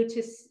help you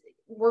to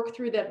work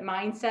through that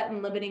mindset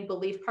and limiting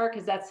belief part,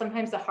 because that's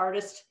sometimes the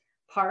hardest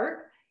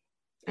part.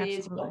 Absolutely.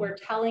 Is what we're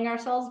telling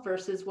ourselves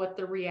versus what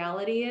the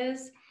reality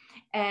is.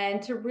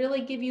 And to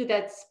really give you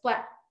that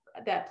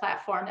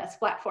springboard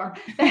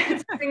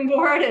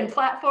and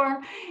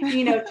platform,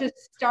 you know, to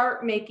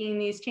start making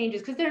these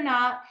changes, because they're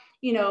not,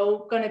 you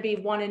know, going to be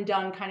one and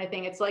done kind of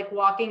thing. It's like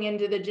walking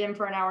into the gym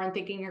for an hour and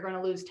thinking you're going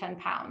to lose 10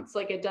 pounds.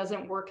 Like, it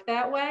doesn't work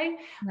that way,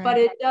 right. But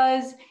it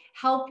does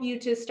help you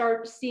to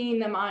start seeing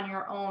them on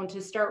your own,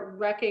 to start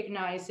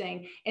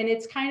recognizing, and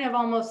it's kind of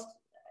almost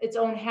its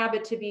own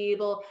habit to be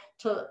able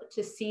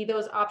to see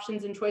those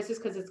options and choices,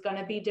 because it's going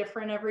to be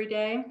different every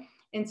day.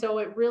 And so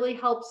it really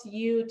helps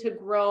you to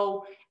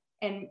grow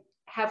and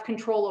have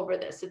control over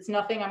this. It's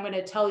nothing I'm going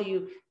to tell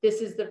you,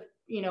 this is the,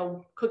 you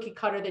know, cookie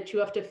cutter that you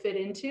have to fit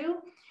into.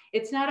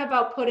 It's not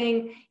about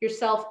putting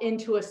yourself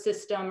into a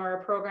system or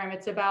a program.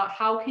 It's about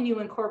how can you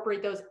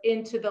incorporate those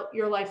into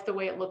your life the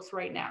way it looks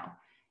right now.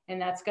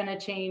 And that's going to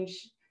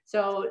change.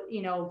 So,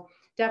 you know,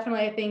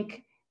 definitely, I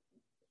think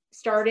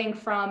starting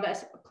from a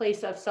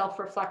place of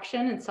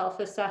self-reflection and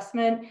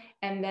self-assessment,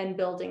 and then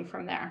building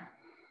from there.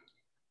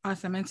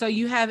 Awesome. And so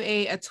you have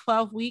a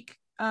 12-week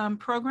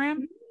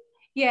program?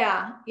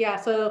 Yeah.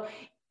 So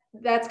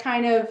that's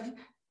kind of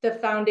the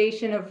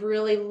foundation of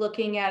really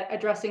looking at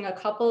addressing a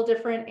couple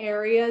different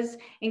areas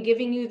and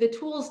giving you the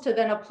tools to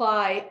then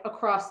apply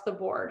across the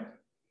board.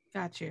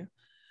 Got you.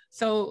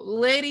 So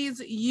ladies,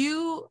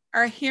 you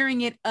are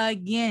hearing it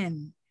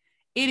again.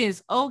 It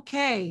is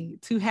okay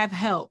to have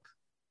help.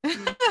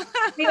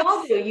 We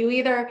all do.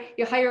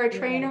 You hire a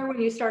trainer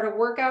when you start a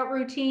workout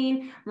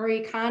routine.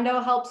 Marie Kondo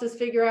helps us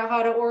figure out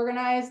how to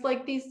organize.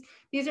 Like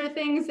these are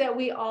things that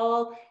we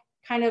all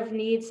kind of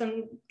need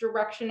some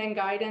direction and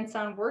guidance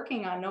on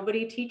working on.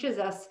 Nobody teaches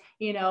us,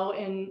 you know,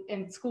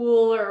 in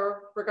school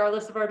or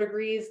regardless of our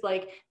degrees,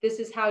 like, this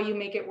is how you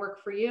make it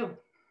work for you.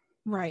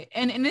 Right.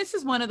 And this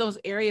is one of those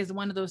areas,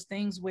 one of those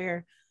things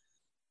where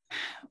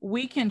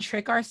we can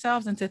trick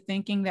ourselves into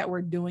thinking that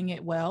we're doing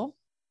it well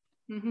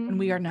when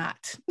we are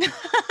not.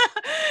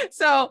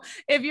 So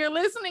if you're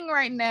listening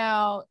right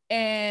now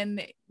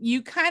and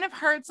you kind of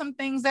heard some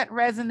things that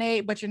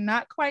resonate, but you're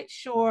not quite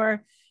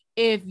sure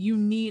if you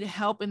need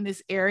help in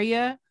this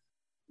area,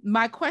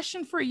 my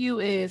question for you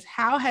is,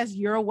 how has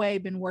your way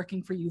been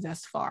working for you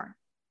thus far?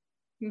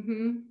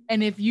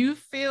 And if you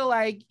feel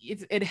like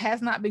it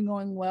has not been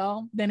going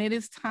well, then it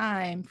is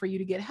time for you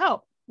to get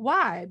help.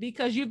 Why?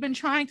 Because you've been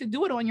trying to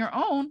do it on your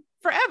own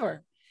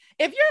forever.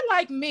 If you're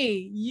like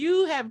me,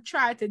 you have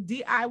tried to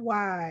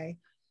DIY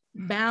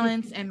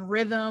balance and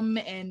rhythm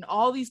and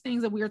all these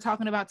things that we are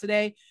talking about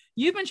today.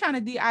 You've been trying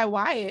to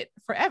DIY it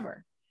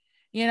forever,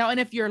 and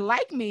if you're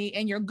like me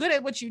and you're good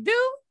at what you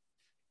do,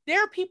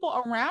 there are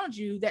people around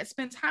you that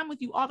spend time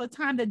with you all the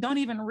time that don't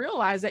even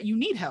realize that you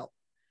need help.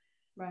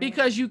 Right.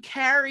 Because you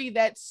carry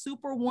that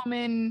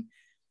superwoman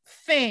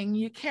thing,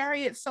 you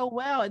carry it so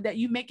well that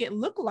you make it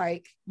look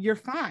like you're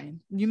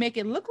fine. You make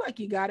it look like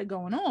you got it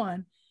going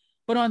on.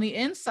 But on the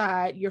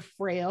inside, you're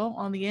frail.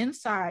 On the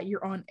inside,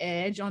 you're on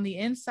edge. On the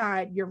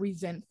inside, you're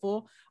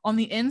resentful. On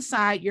the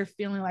inside, you're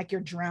feeling like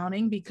you're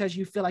drowning because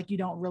you feel like you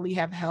don't really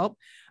have help.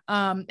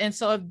 And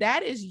so if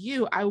that is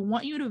you, I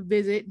want you to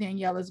visit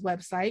Daniela's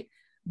website,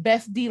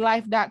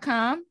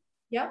 bestdlife.com.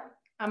 Yep.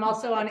 I'm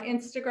also on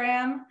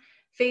Instagram,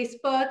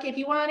 Facebook. If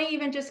you want to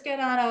even just get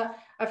on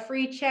a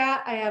free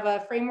chat, I have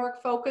a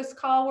framework focus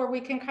call where we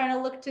can kind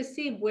of look to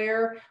see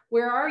where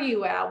are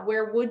you at?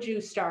 Where would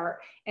you start?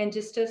 And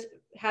just to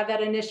have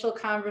that initial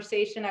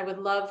conversation. I would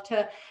love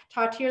to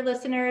talk to your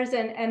listeners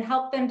and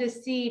help them to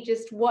see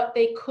just what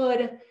they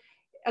could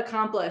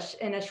accomplish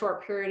in a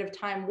short period of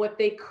time, what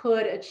they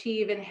could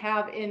achieve and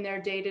have in their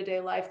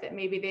day-to-day life that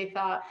maybe they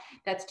thought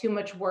that's too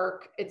much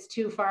work, it's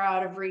too far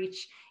out of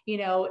reach.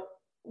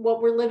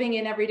 What we're living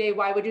in every day,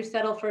 why would you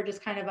settle for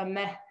just kind of a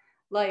meh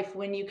life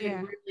when you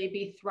can really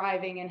be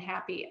thriving and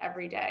happy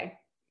every day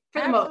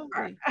for the most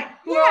part?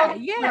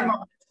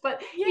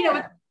 But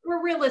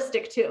we're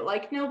realistic too.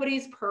 Like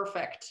nobody's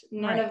perfect.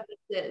 None of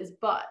this is,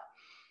 but.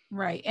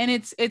 Right. And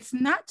it's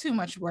not too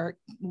much work.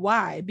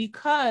 Why?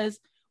 Because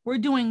we're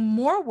doing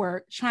more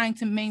work trying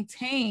to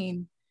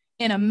maintain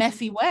in a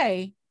messy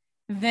way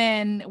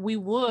than we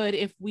would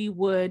if we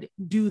would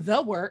do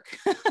the work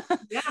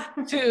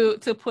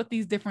to put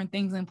these different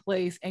things in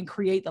place and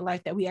create the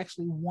life that we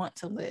actually want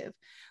to live.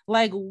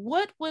 Like,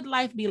 what would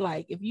life be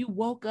like if you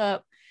woke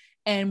up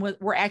and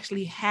were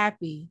actually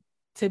happy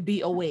to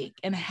be awake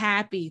and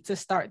happy to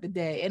start the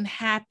day and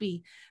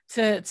happy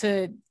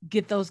to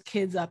get those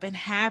kids up and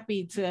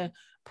happy to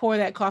pour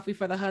that coffee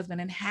for the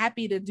husband and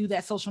happy to do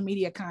that social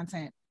media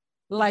content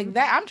like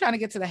that? I'm trying to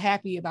get to the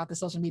happy about the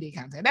social media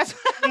content. That's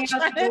what I'm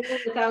trying to...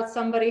 Without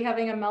somebody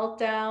having a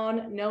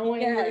meltdown,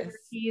 knowing where your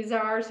keys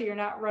are so you're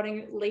not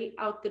running late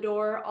out the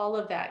door, all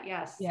of that.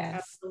 Yes,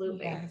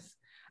 absolutely. Yes.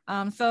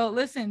 So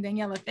listen,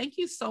 Daniela, thank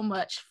you so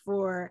much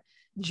for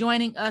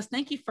joining us.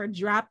 Thank you for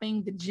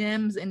dropping the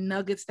gems and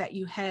nuggets that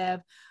you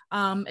have.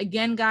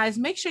 Again, guys,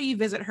 make sure you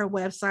visit her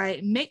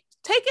website.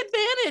 Take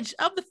advantage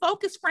of the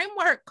focus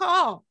framework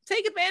call.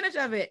 Take advantage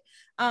of it.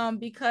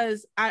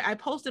 Because I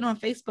posted on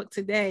Facebook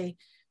today,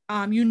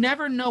 you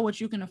never know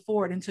what you can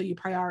afford until you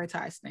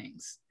prioritize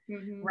things.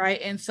 Right.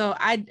 And so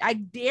I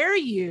dare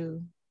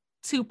you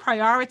to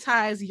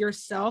prioritize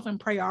yourself and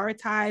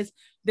prioritize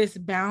this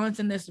balance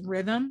and this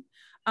rhythm.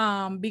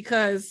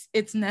 Because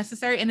it's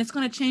necessary and it's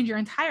going to change your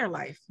entire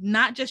life,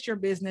 not just your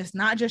business,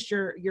 not just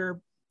your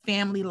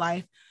family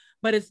life,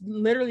 but it's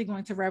literally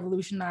going to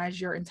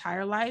revolutionize your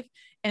entire life.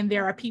 And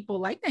there are people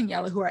like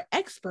Daniela who are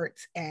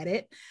experts at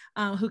it,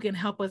 who can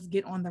help us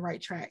get on the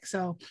right track.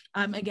 So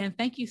again,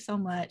 thank you so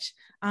much.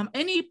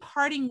 Any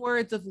parting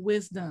words of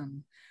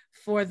wisdom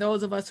for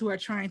those of us who are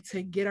trying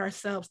to get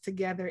ourselves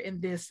together in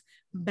this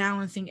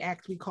balancing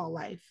act we call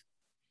life?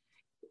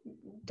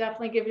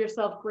 Definitely give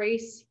yourself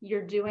grace.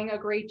 You're doing a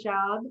great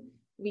job.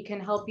 We can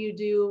help you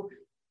do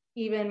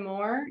even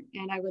more.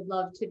 And I would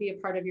love to be a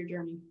part of your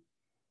journey.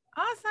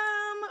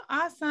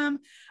 Awesome.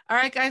 All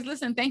right, guys,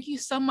 listen, thank you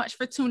so much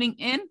for tuning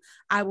in.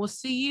 I will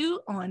see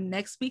you on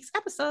next week's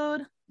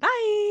episode.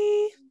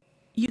 Bye.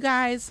 You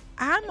guys,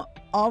 I'm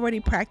already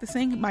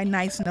practicing my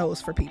nice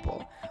no's for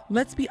people.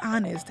 Let's be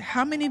honest.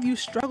 How many of you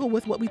struggle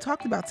with what we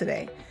talked about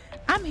today?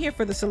 I'm here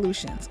for the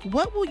solutions.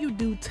 What will you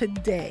do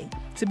today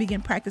to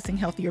begin practicing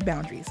healthier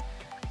boundaries?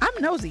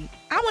 I'm nosy.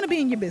 I want to be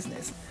in your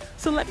business.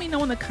 So let me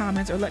know in the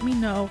comments or let me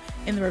know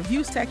in the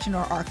review section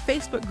or our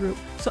Facebook group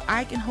so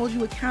I can hold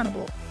you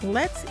accountable.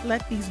 Let's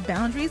let these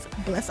boundaries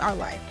bless our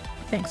life.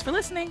 Thanks for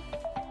listening.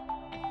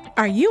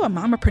 Are you a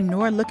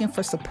mompreneur looking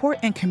for support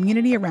and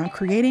community around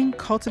creating,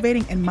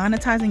 cultivating, and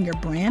monetizing your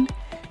brand?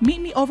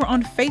 Meet me over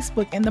on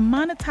Facebook in the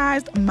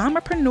Monetized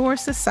Mompreneur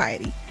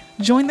Society.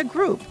 Join the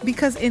group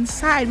because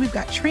inside we've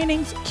got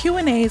trainings,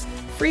 Q&As,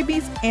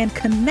 freebies, and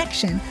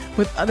connection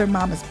with other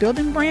mamas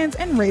building brands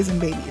and raising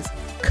babies.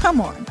 Come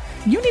on,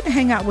 you need to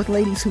hang out with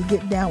ladies who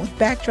get down with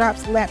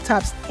backdrops,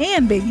 laptops,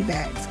 and baby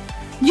bags.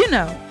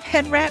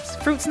 head wraps,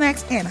 fruit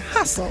snacks, and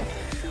hustle.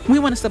 We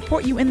want to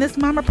support you in this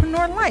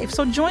mompreneur life,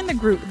 so join the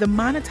group, the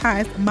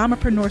Monetized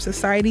Mompreneur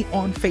Society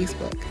on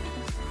Facebook.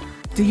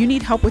 Do you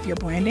need help with your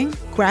branding,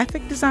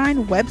 graphic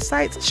design,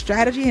 websites,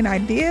 strategy, and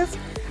ideas?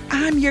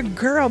 I'm your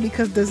girl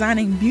because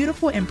designing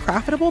beautiful and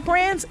profitable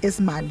brands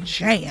is my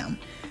jam.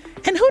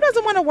 And who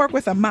doesn't want to work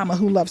with a mama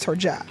who loves her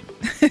job?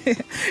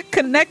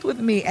 Connect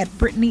with me at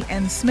Brittany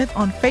N. Smith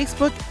on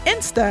Facebook,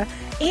 Insta,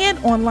 and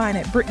online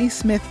at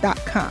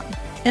BrittanySmith.com.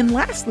 And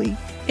lastly,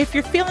 if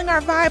you're feeling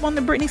our vibe on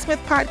the Brittany Smith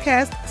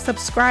podcast,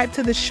 subscribe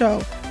to the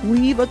show,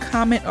 leave a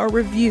comment or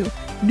review.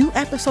 New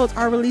episodes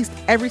are released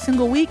every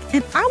single week,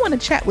 and I want to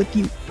chat with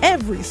you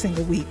every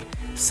single week.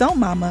 So,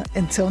 mama,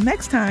 until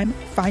next time,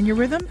 find your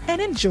rhythm and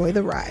enjoy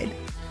the ride.